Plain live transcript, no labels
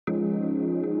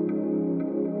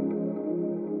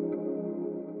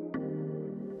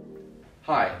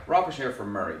Hi, Robert here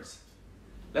from Murray's.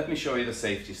 Let me show you the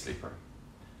Safety Sleeper.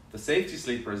 The Safety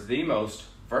Sleeper is the most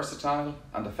versatile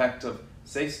and effective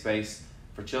safe space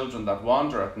for children that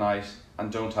wander at night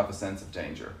and don't have a sense of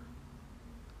danger.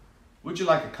 Would you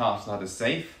like a cot that is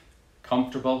safe,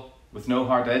 comfortable, with no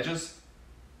hard edges?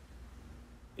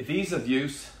 If ease of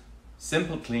use,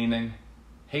 simple cleaning,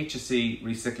 HSE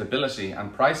recyclability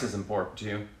and price is important to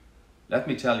you, let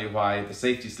me tell you why the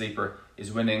Safety Sleeper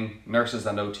is winning nurses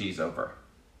and OTs over.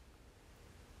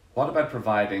 What about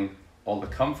providing all the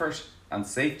comfort and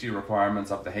safety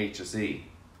requirements of the HSE,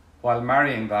 while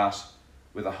marrying that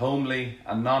with a homely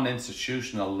and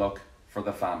non-institutional look for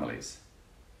the families?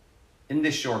 In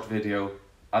this short video,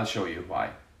 I'll show you why.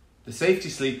 The Safety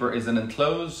Sleeper is an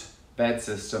enclosed bed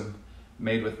system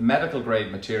made with medical grade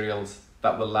materials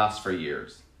that will last for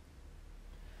years.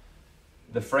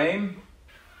 The frame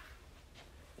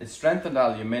is strengthened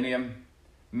aluminium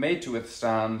made to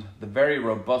withstand the very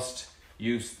robust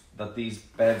use that these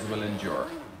beds will endure.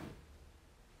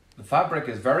 The fabric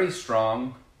is very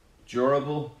strong,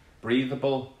 durable,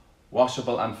 breathable,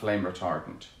 washable and flame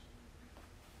retardant.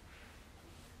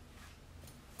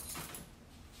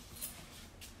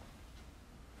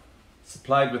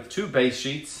 Supplied with 2 base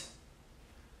sheets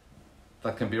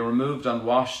that can be removed and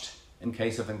washed in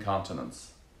case of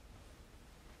incontinence.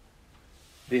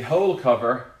 The whole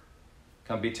cover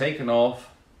can be taken off,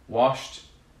 washed,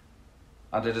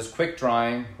 and it is quick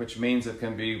drying, which means it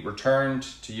can be returned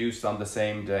to use on the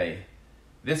same day.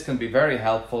 This can be very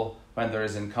helpful when there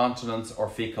is incontinence or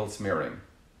fecal smearing.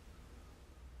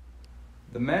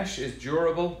 The mesh is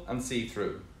durable and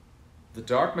see-through. The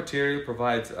dark material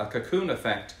provides a cocoon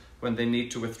effect when they need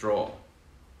to withdraw.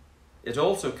 It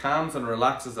also calms and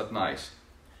relaxes at night.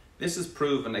 This is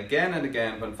proven again and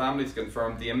again when families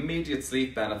confirm the immediate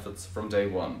sleep benefits from day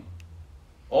one.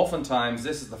 Oftentimes,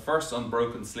 this is the first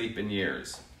unbroken sleep in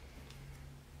years.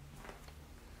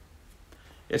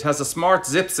 It has a smart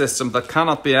zip system that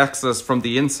cannot be accessed from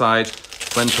the inside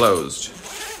when closed.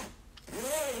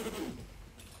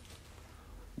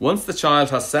 Once the child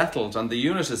has settled and the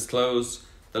unit is closed,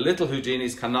 the little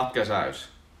Houdinis cannot get out.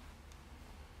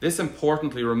 This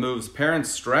importantly removes parents'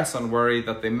 stress and worry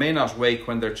that they may not wake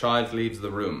when their child leaves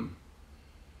the room.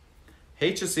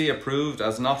 HSE approved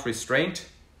as not restraint,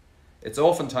 it's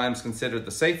oftentimes considered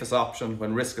the safest option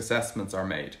when risk assessments are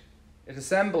made. It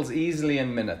assembles easily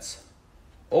in minutes.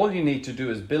 All you need to do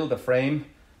is build a frame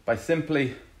by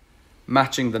simply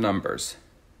matching the numbers.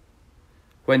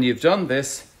 When you've done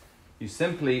this, you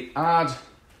simply add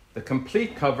the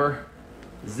complete cover,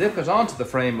 zip it onto the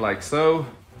frame like so.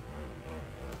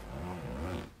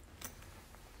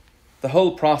 The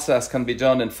whole process can be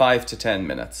done in 5 to 10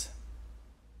 minutes.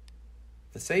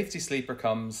 The Safety Sleeper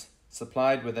comes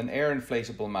supplied with an air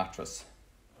inflatable mattress,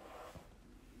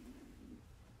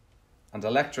 and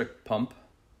electric pump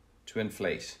to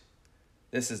inflate.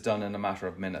 This is done in a matter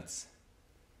of minutes.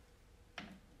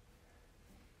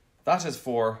 That is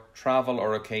for travel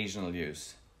or occasional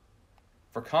use.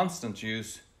 For constant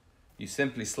use, you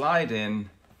simply slide in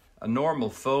a normal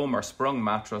foam or sprung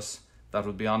mattress that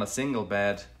would be on a single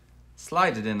bed,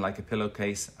 slide it in like a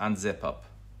pillowcase and zip up.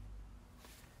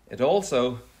 It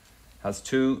also has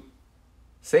 2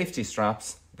 safety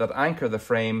straps that anchor the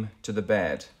frame to the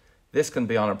bed. This can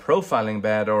be on a profiling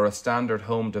bed or a standard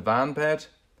home divan bed,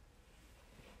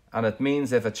 and it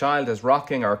means if a child is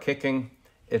rocking or kicking,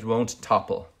 it won't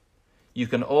topple. You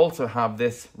can also have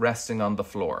this resting on the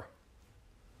floor.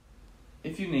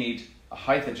 If you need a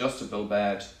height adjustable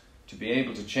bed to be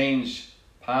able to change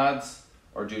pads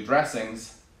or do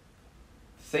dressings,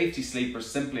 Safety Sleeper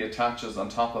simply attaches on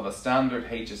top of a standard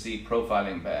HSE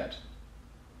profiling bed.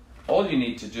 All you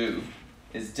need to do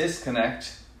is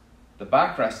disconnect the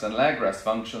backrest and leg rest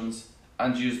functions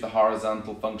and use the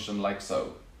horizontal function like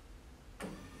so.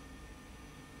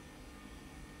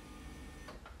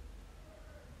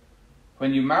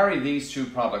 When you marry these 2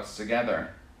 products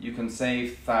together, you can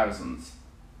save thousands.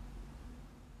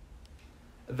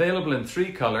 Available in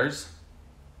 3 colours,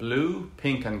 blue,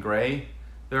 pink and grey,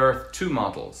 there are 2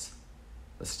 models.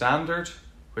 The standard,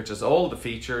 which has all the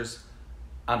features,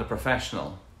 and a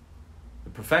professional. The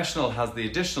professional has the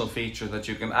additional feature that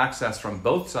you can access from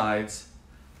both sides,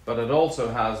 but it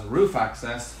also has roof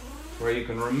access where you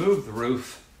can remove the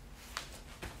roof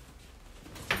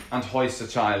and hoist a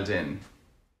child in.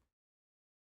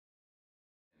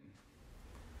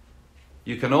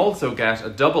 You can also get a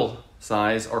double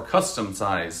size or custom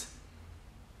size.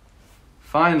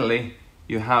 Finally,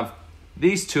 you have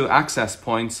these 2 access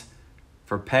points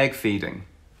for peg feeding.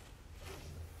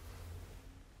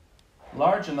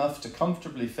 Large enough to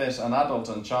comfortably fit an adult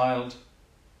and child,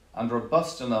 and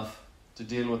robust enough to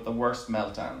deal with the worst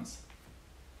meltdowns.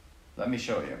 Let me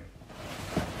show you.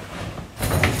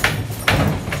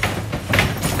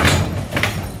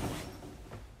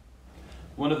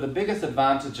 One of the biggest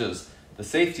advantages the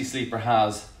safety sleeper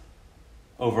has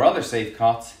over other safe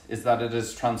cots is that it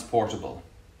is transportable.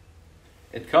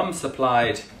 It comes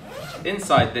supplied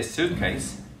inside this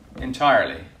suitcase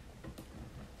entirely.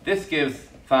 This gives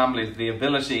families the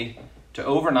ability to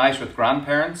overnight with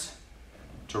grandparents,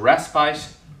 to respite,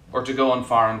 or to go on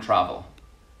foreign travel.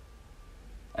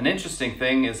 An interesting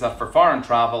thing is that for foreign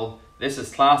travel, this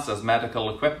is classed as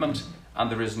medical equipment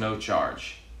and there is no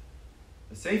charge.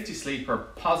 The safety sleeper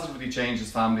positively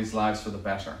changes families' lives for the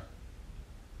better.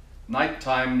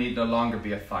 Nighttime need no longer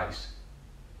be a fight.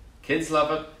 Kids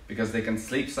love it because they can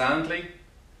sleep soundly,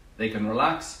 they can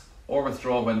relax or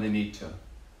withdraw when they need to.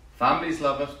 Families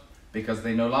love it because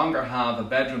they no longer have a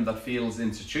bedroom that feels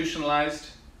institutionalized,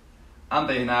 and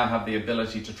they now have the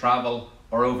ability to travel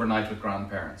or overnight with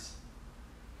grandparents.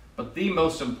 But the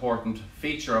most important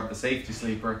feature of the safety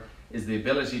sleeper is the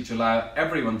ability to allow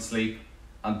everyone sleep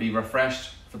and be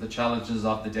refreshed for the challenges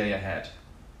of the day ahead.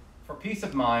 For peace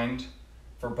of mind,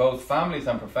 for both families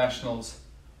and professionals,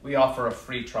 we offer a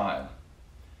free trial.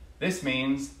 This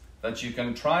means that you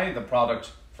can try the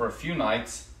product for a few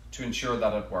nights to ensure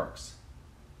that it works.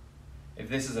 If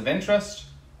this is of interest,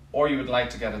 or you would like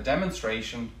to get a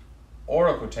demonstration or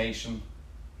a quotation,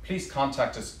 please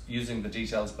contact us using the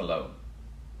details below.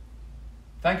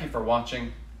 Thank you for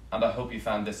watching, and I hope you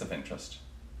found this of interest.